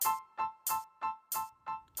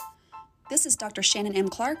This is Dr. Shannon M.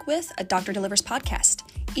 Clark with A Doctor Delivers podcast.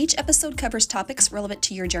 Each episode covers topics relevant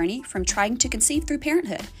to your journey from trying to conceive through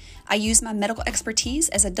parenthood. I use my medical expertise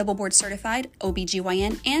as a double board certified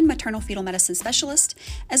OBGYN and maternal fetal medicine specialist,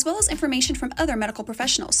 as well as information from other medical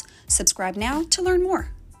professionals. Subscribe now to learn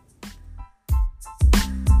more.